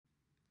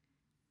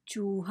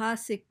चूहा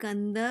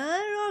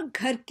सिकंदर और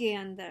घर के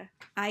अंदर।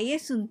 आइए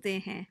सुनते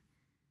हैं।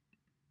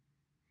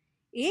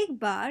 एक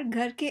बार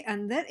घर के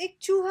अंदर एक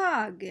चूहा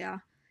आ गया।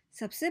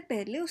 सबसे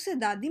पहले उसे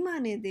दादी माँ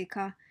ने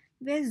देखा।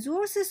 वह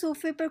जोर से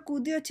सोफे पर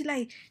कूदी और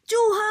चिल्लाई,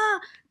 चूहा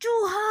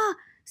चूहा।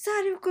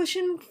 सारे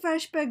कुशन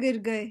फर्श पर गिर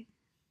गए।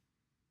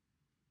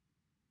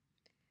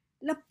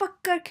 लपक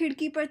कर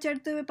खिड़की पर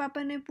चढ़ते हुए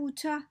पापा ने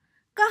पूछा,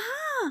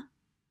 कहाँ?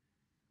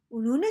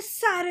 उन्होंने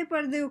सारे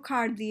पर्दे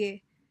उखाड़ दिए।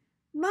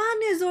 माँ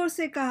ने जोर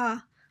से कहा,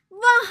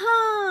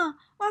 वहां,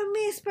 और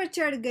मेज पर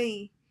चढ़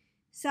गई।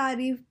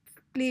 सारी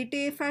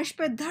प्लेटें फर्श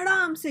पर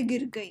धड़ाम से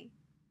गिर गईं।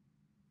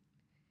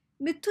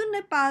 मिथुन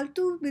ने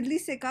पालतू बिल्ली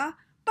से कहा,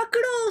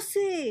 पकड़ो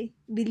उसे।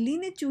 बिल्ली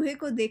ने चूहे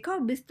को देखा और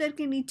बिस्तर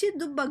के नीचे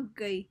दुबक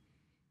गई।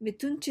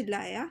 मिथुन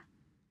चिल्लाया,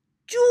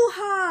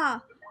 चूहा,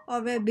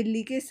 और वह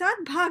बिल्ली के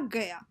साथ भाग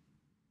गया।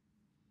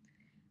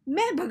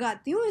 मैं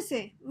भगाती हूँ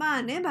इसे,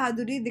 माँ ने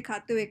बहादुरी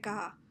दिखाते हुए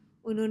कहा।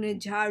 उन्होंने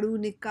झाड़ू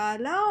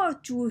निकाला और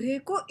चूहे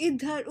को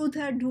इधर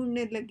उधर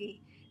ढूंढने लगी।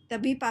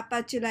 तभी पापा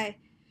चिल्लाए,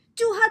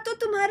 चूहा तो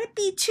तुम्हारे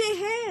पीछे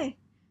है।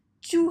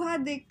 चूहा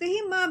देखते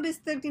ही माँ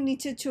बिस्तर के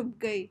नीचे छुप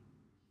गई।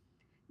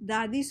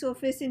 दादी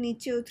सोफे से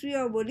नीचे उतरी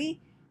और बोली,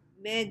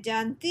 मैं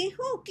जानती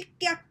हूँ कि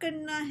क्या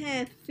करना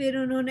है। फिर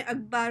उन्होंने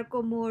अखबार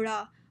को मोड़ा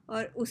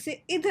और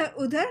उसे इधर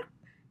उधर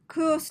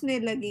खोसने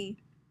लगी।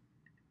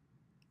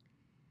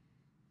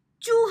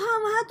 चूहा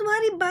वहां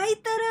तुम्हारी बाई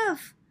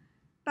तरफ।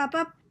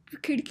 पापा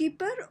खिड़की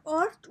पर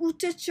और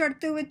ऊंचे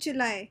चढ़ते हुए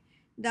चिल्लाए।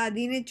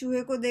 दादी ने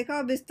चूहे को देखा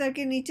और बिस्तर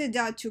के नीचे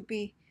जा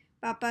छुपी।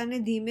 पापा ने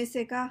धीमे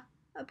से कहा,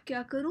 अब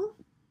क्या करूं?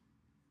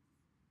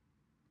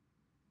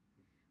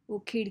 वो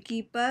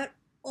खिड़की पर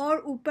और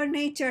ऊपर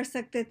नहीं चढ़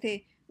सकते थे।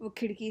 वो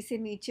खिड़की से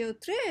नीचे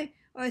उतरे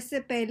और इससे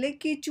पहले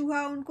कि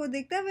चूहा उनको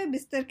देखता वे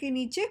बिस्तर के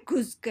नीचे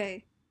घुस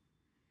गए।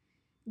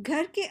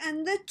 घर के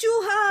अंदर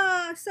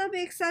चूहा, सब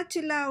एक साथ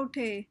चिल्ला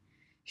उठे।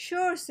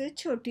 शोर से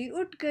छोटी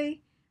उठ गई।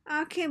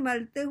 आंखें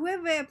मलते हुए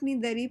वह अपनी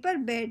दरी पर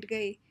बैठ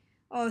गई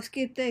और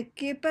उसके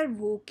तकिए पर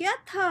वो क्या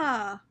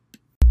था?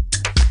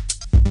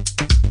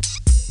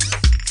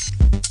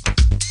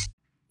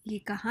 ये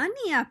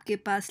कहानी आपके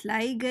पास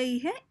लाई गई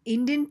है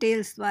इंडियन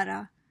टेल्स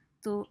द्वारा।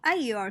 तो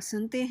आइए और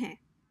सुनते हैं।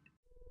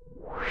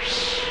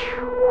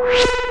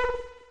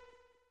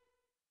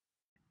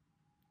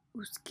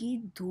 उसकी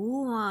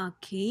 2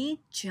 आंखें,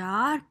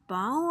 4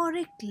 पांव और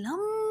एक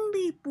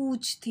लंबी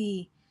पूंछ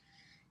थी।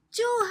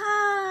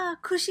 चूहा,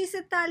 खुशी से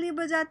ताली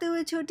बजाते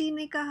हुए छोटी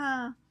ने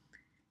कहा।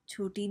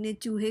 छोटी ने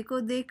चूहे को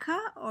देखा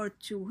और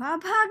चूहा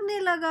भागने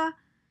लगा।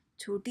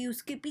 छोटी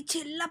उसके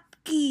पीछे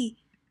लपकी।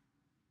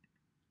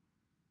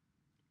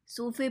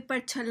 सोफे पर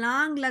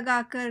छलांग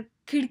लगाकर,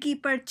 खिड़की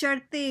पर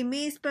चढ़ते,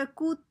 मेज पर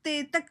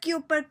कूदते, तकियों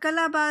पर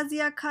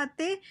कलाबाजियां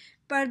खाते,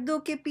 पर्दों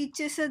के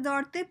पीछे से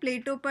दौड़ते,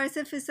 प्लेटों पर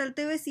से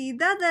फिसलते हुए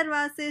सीधा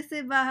दरवाजे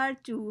से बाहर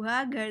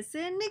चूहा घर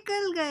से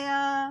निकल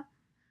गया।